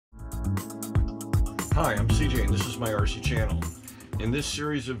Hi, I'm CJ and this is my RC channel. In this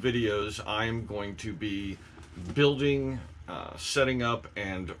series of videos, I'm going to be building, setting up,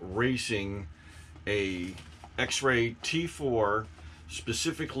 and racing a Xray T4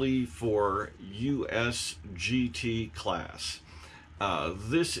 specifically for USGT class.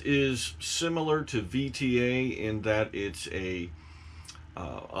 This is similar to VTA in that it's a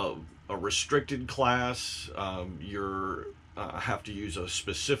restricted class. You're have to use a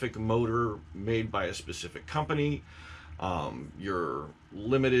specific motor made by a specific company. You're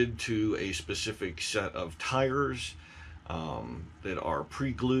limited to a specific set of tires that are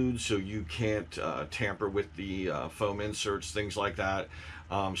pre-glued, so you can't tamper with the foam inserts, things like that.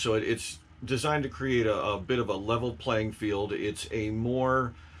 So it's designed to create a bit of a level playing field. It's a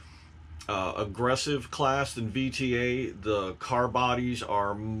more aggressive class than VTA. The car bodies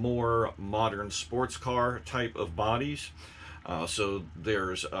are more modern sports car type of bodies. So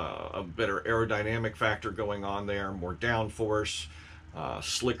there's a better aerodynamic factor going on there, more downforce,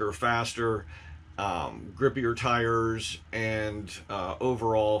 slicker, faster, grippier tires, and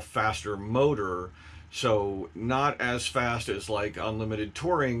overall faster motor. So not as fast as like unlimited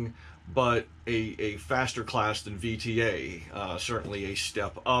touring, but a faster class than VTA, certainly a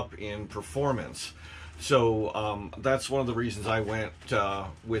step up in performance. So that's one of the reasons I went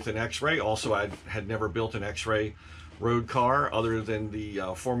with an Xray. Also, I had never built an Xray road car other than the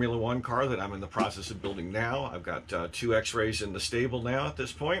Formula One car that I'm in the process of building now. I've got two Xrays in the stable now at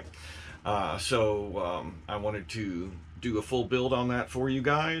this point. So I wanted to do a full build on that for you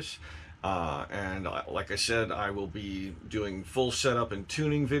guys. And like I said, I will be doing full setup and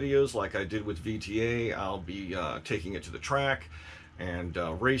tuning videos like I did with VTA. I'll be taking it to the track and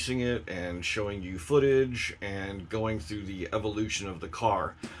racing it and showing you footage and going through the evolution of the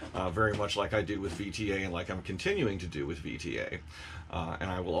car, very much like I did with VTA and like I'm continuing to do with VTA. And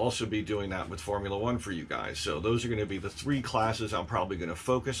I will also be doing that with Formula One for you guys. So those are going to be the three classes I'm probably going to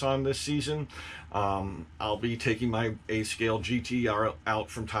focus on this season. I'll be taking my A-scale GT out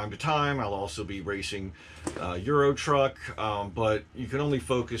from time to time. I'll also be racing Euro Truck, but you can only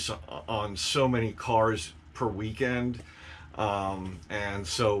focus on so many cars per weekend. And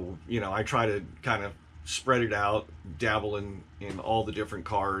so, you know, I try to kind of spread it out, dabble in all the different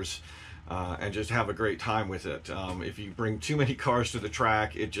cars, and just have a great time with it. If you bring too many cars to the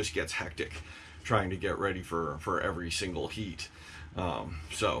track, it just gets hectic trying to get ready for every single heat.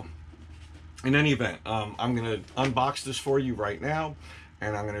 So in any event, I'm going to unbox this for you right now,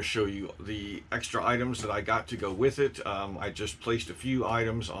 and I'm going to show you the extra items that I got to go with it. I just placed a few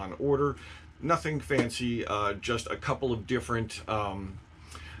items on order. Nothing fancy, just a couple of different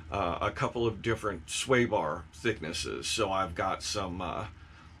sway bar thicknesses. So I've got some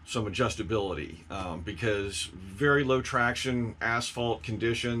adjustability because very low traction asphalt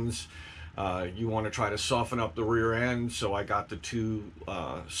conditions. You want to try to soften up the rear end. So I got the two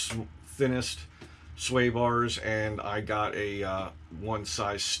thinnest sway bars, and I got a one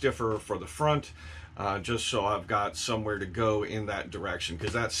size stiffer for the front. Just so I've got somewhere to go in that direction,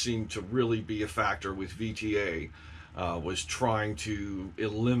 because that seemed to really be a factor with VTA, was trying to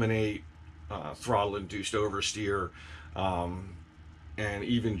eliminate throttle induced oversteer, and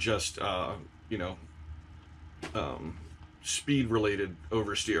even just speed related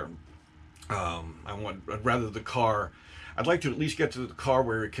oversteer. I'd rather the car, I'd like to at least get to the car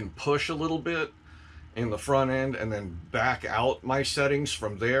where it can push a little bit in the front end and then back out my settings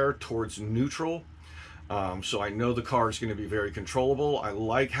from there towards neutral. So I know the car is going to be very controllable. I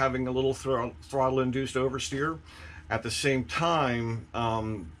like having a little throttle-induced oversteer. At the same time,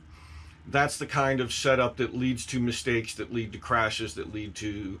 that's the kind of setup that leads to mistakes, that lead to crashes, that lead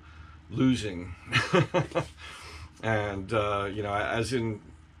to losing. And, you know, as in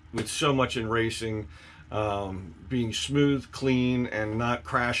with so much in racing, being smooth, clean, and not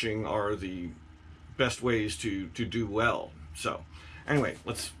crashing are the best ways to do well. So anyway,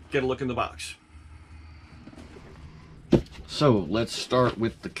 let's get a look in the box. So let's start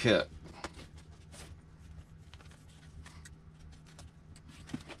with the kit.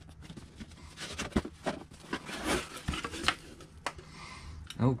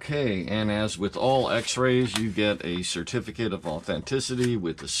 Okay, and as with all X-rays, you get a certificate of authenticity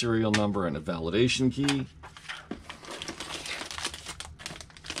with the serial number and a validation key.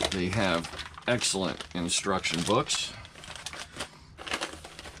 They have excellent instruction books.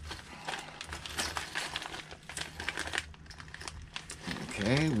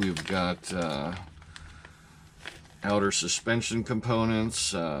 Okay, we've got outer suspension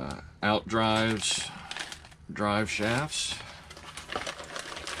components, out drives, drive shafts,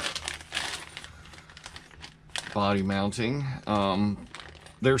 body mounting.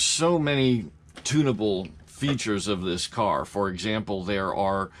 There's so many tunable features of this car. For example, there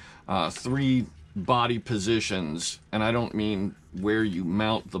are 3 body positions, and I don't mean where you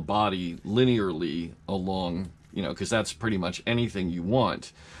mount the body linearly along, you know, because that's pretty much anything you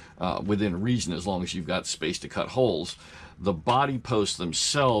want within reason, as long as you've got space to cut holes. The body posts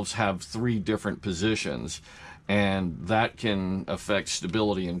themselves have 3 different positions, and that can affect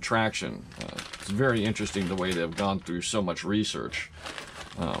stability and traction. It's very interesting the way they've gone through so much research.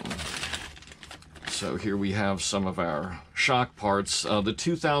 So here we have some of our shock parts. The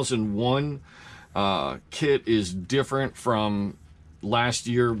 2001 kit is different from last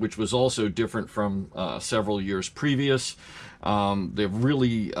year, which was also different from several years previous. They've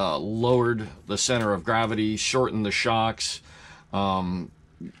really lowered the center of gravity, shortened the shocks,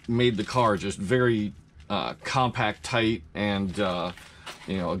 made the car just very compact, tight, and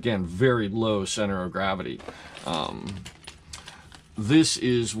you know, again, very low center of gravity. This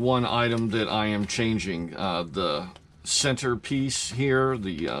is one item that I am changing. The center piece here,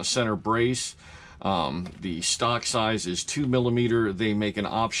 the center brace, the stock size is 2 millimeter. They make an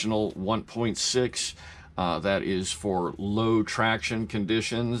optional 1.6. That is for low traction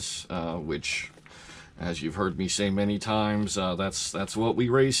conditions, which, as you've heard me say many times, that's what we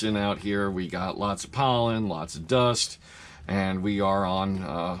race in out here. We got lots of pollen, lots of dust, and we are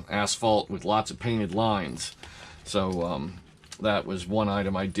on asphalt with lots of painted lines. So that was one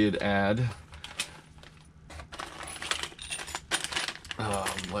item I did add.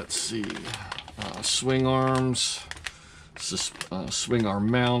 Let's see, swing arms, swing arm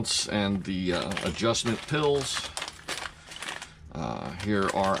mounts, and the adjustment pills. Here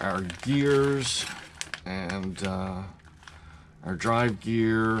are our gears and our drive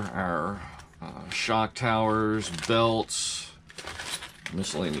gear, our shock towers, belts,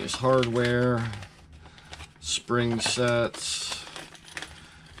 miscellaneous hardware, spring sets,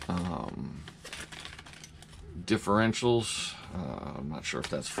 differentials. I'm not sure if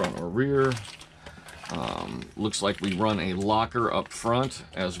that's front or rear. Looks like we run a locker up front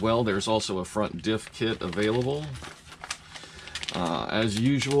as well. There's also a front diff kit available. As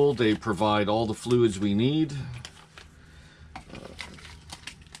usual, they provide all the fluids we need.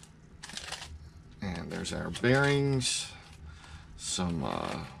 And there's our bearings, some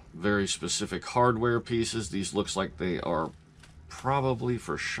very specific hardware pieces. These looks like they are probably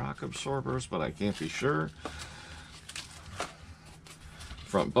for shock absorbers, but I can't be sure.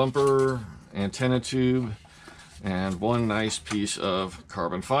 Front bumper, antenna tube, and one nice piece of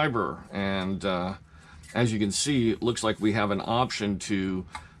carbon fiber. And as you can see, it looks like we have an option to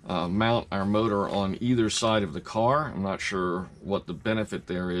mount our motor on either side of the car. I'm not sure what the benefit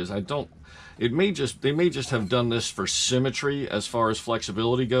there is. They may just have done this for symmetry as far as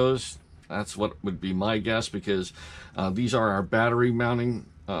flexibility goes. That's what would be my guess, because these are our battery mounting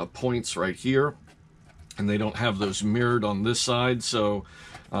points right here, and they don't have those mirrored on this side. So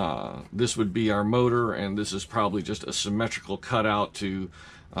this would be our motor, and this is probably just a symmetrical cutout to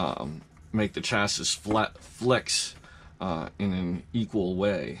make the chassis flex in an equal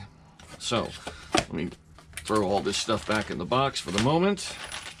way. So let me throw all this stuff back in the box for the moment.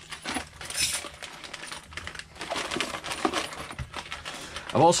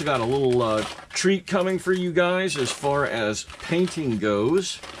 I've also got a little treat coming for you guys as far as painting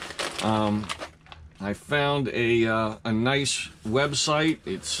goes. I found a nice website.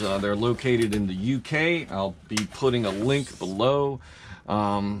 They're located in the UK. I'll be putting a link below.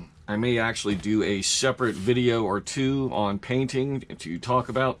 I may actually do a separate video or two on painting to talk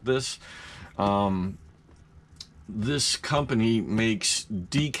about this. This company makes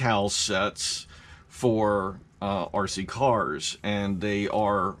decal sets for RC cars, and they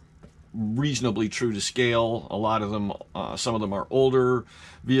are reasonably true to scale. A lot of them, some of them are older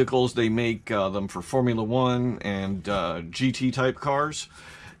vehicles. They make them for Formula 1 and GT type cars.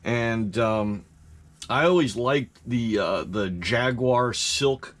 And I always liked the Jaguar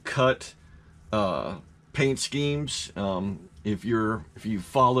silk cut paint schemes. If you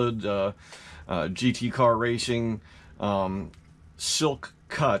followed GT car racing, Silk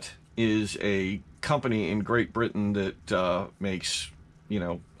Cut is a company in Great Britain that makes, you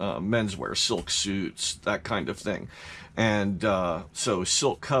know, menswear, silk suits, that kind of thing. And so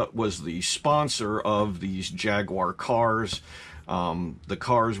Silk Cut was the sponsor of these Jaguar cars. The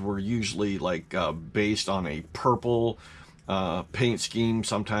cars were usually like based on a purple paint scheme,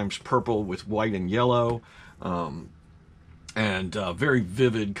 sometimes purple with white and yellow, and very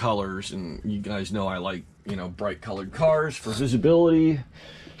vivid colors. And you guys know I like, you know, bright colored cars for visibility.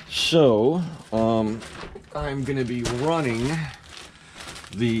 So I'm going to be running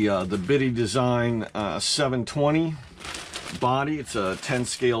the Biddy Design 720. body. It's a 10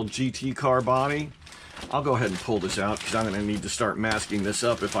 scale GT car body. I'll go ahead and pull this out because I'm going to need to start masking this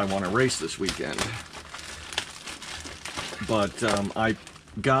up if I want to race this weekend. But I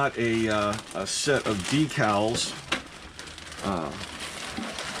got a set of decals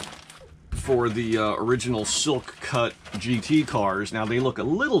for the original silk cut GT cars. Now they look a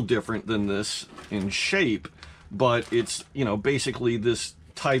little different than this in shape, but it's, you know, basically this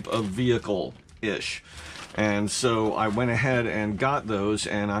type of vehicle-ish. And so I went ahead and got those,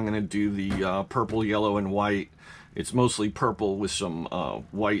 and I'm going to do the purple, yellow, and white. It's mostly purple with some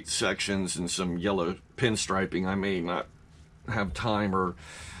white sections and some yellow pinstriping. I may not have time, or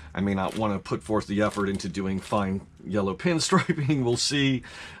I may not want to put forth the effort into doing fine yellow pinstriping. We'll see.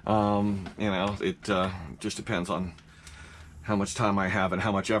 You know, it just depends on how much time I have and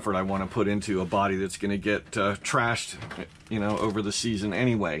how much effort I want to put into a body that's going to get trashed, you know, over the season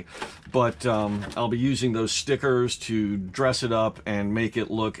anyway. But I'll be using those stickers to dress it up and make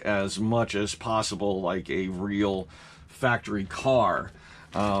it look as much as possible like a real factory car.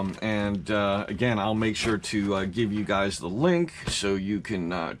 Again, I'll make sure to give you guys the link so you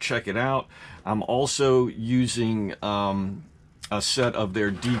can check it out. I'm also using a set of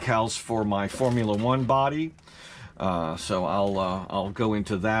their decals for my Formula One body. So I'll go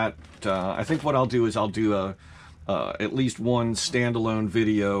into that. I think what I'll do is I'll do at least one standalone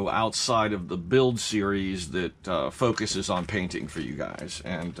video outside of the build series that focuses on painting for you guys,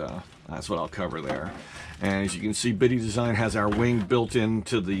 and that's what I'll cover there. And as you can see, Biddy Design has our wing built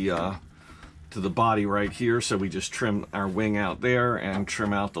into the body right here, so we just trim our wing out there and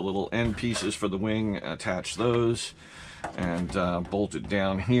trim out the little end pieces for the wing, attach those, and bolt it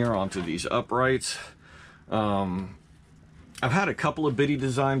down here onto these uprights. I've had a couple of Biddy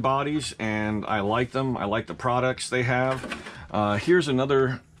Design bodies, and I like them. I like the products they have. Here's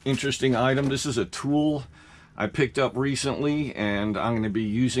another interesting item. This is a tool I picked up recently, and I'm going to be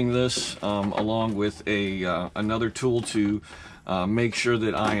using this along with another tool to make sure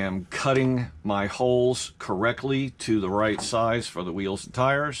that I am cutting my holes correctly to the right size for the wheels and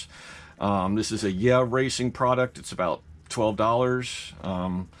tires. This is a Yeah Racing product. It's about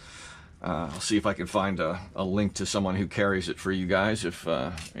 $12. I'll see if I can find a link to someone who carries it for you guys if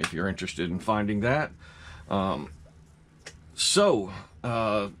you're interested in finding that.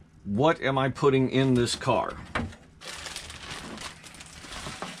 What am I putting in this car?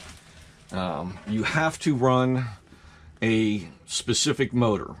 You have to run a specific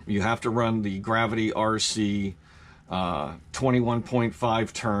motor. You have to run the Gravity RC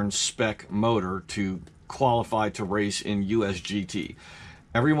 21.5 turn spec motor to qualify to race in USGT.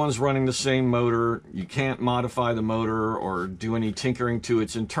 Everyone's running the same motor. You can't modify the motor or do any tinkering to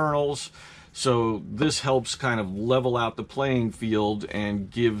its internals. So this helps kind of level out the playing field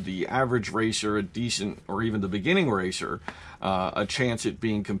and give the average racer a decent, or even the beginning racer, a chance at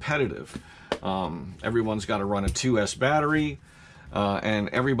being competitive. Everyone's got to run a 2S battery, and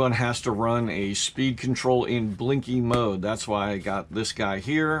everyone has to run a speed control in blinky mode. That's why I got this guy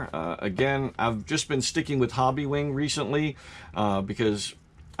here. Again, I've just been sticking with Hobby Wing recently because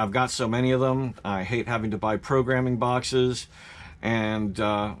I've got so many of them. I hate having to buy programming boxes, and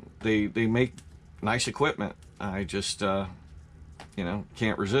they make nice equipment. I just you know,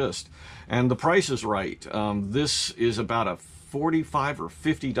 can't resist, and the price is right. This is about a $45 or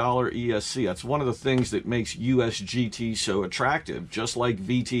 $50 ESC. That's one of the things that makes USGT so attractive. Just like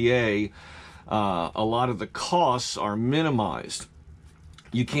VTA, a lot of the costs are minimized.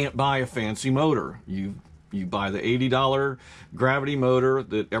 You can't buy a fancy motor. You buy the $80 gravity motor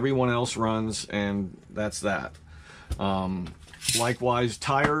that everyone else runs, and that's that. Likewise,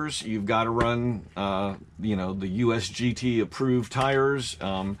 tires, you've got to run, you know, the USGT approved tires.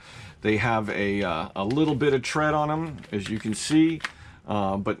 They have a little bit of tread on them, as you can see,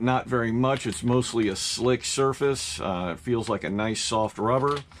 but not very much. It's mostly a slick surface. It feels like a nice soft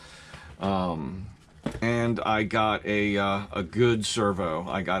rubber. And I got a good servo.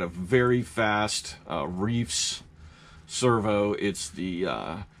 I got a very fast Reefs servo. It's the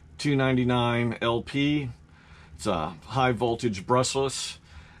 299 LP. It's a high voltage brushless,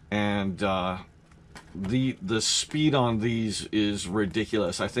 and the speed on these is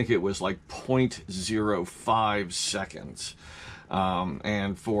ridiculous. I think it was like 0.05 seconds,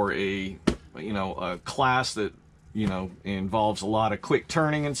 and for a class that involves a lot of quick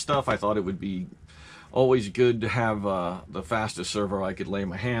turning and stuff, I thought it would be always good to have the fastest servo I could lay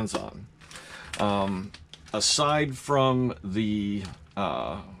my hands on. Aside from the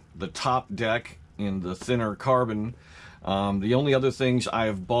top deck in the thinner carbon, the only other things I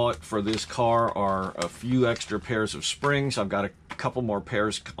have bought for this car are a few extra pairs of springs. I've got a couple more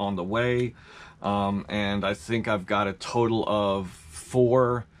pairs on the way. and I think I've got a total of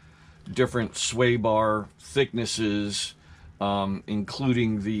 4 different sway bar thicknesses,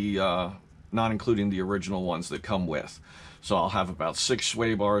 including the not including the original ones that come with. So I'll have about 6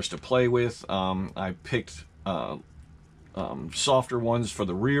 sway bars to play with. I picked softer ones for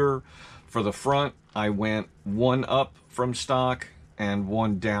the rear. For the front, I went 1 up from stock and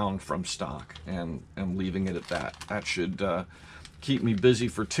 1 down from stock, and I'm leaving it at that. That should keep me busy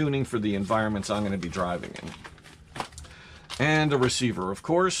for tuning for the environments I'm going to be driving in. And a receiver, of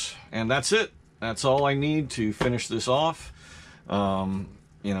course, and that's it. That's all I need to finish this off.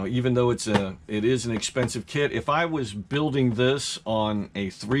 You know, even though it is an expensive kit, if I was building this on a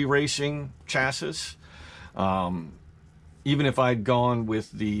 3 racing chassis, even if I'd gone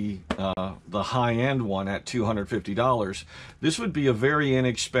with the high-end one at $250, this would be a very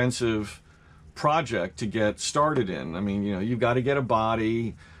inexpensive project to get started in. I mean, you know, you've got to get a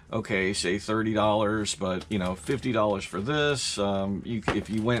body, okay, say $30, but you know, $50 for this. If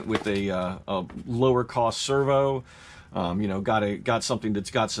you went with a lower cost servo, you know, got something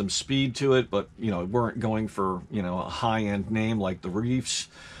that's got some speed to it, but you know, weren't going for, you know, a high-end name like the Reefs.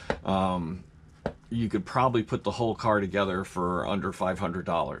 You could probably put the whole car together for under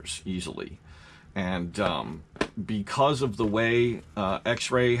 $500 easily. And because of the way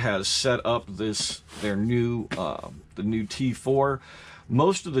Xray has set up their new the new T4,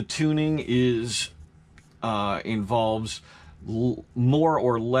 most of the tuning involves more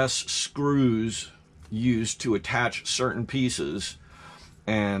or less screws used to attach certain pieces.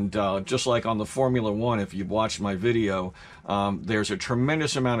 And just like on the Formula One, if you've watched my video, there's a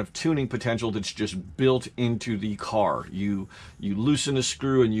tremendous amount of tuning potential that's just built into the car. You loosen a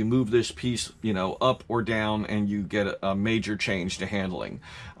screw and you move this piece, you know, up or down, and you get a major change to handling.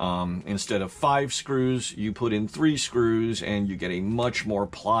 Instead of 5 screws, you put in 3 screws, and you get a much more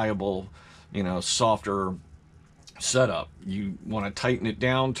pliable, you know, softer setup. You want to tighten it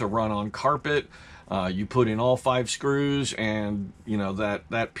down to run on carpet. You put in all 5 screws, and you know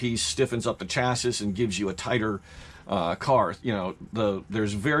that piece stiffens up the chassis and gives you a tighter car. You know,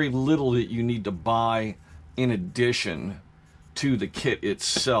 there's very little that you need to buy in addition to the kit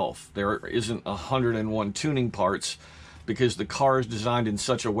itself. There isn't 101 tuning parts, because the car is designed in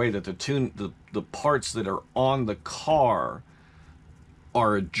such a way that the parts that are on the car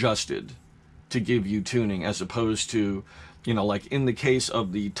are adjusted to give you tuning, as opposed to, you know, like in the case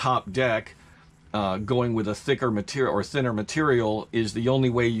of the top deck, going with a thicker material or thinner material is the only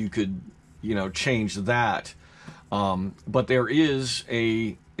way you could, you know, change that. But there is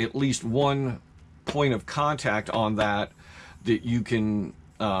at least one point of contact on that you can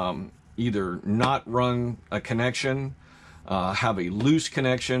either not run a connection, have a loose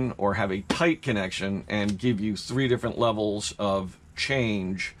connection, or have a tight connection, and give you 3 different levels of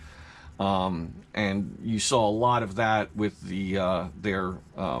change. And you saw a lot of that with their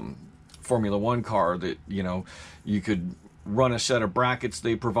Formula One car, that, you know, you could run a set of brackets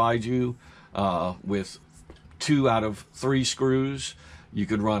they provide you with 2 out of 3 screws. You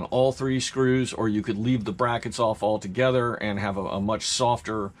could run all 3 screws, or you could leave the brackets off altogether and have a much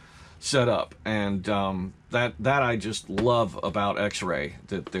softer setup. And that I just love about Xray,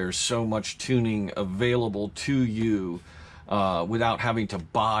 that there's so much tuning available to you without having to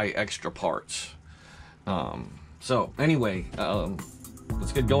buy extra parts. So anyway,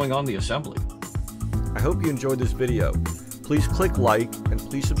 let's get going on the assembly. I hope you enjoyed this video. Please click like and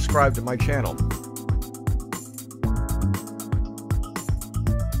please subscribe to my channel.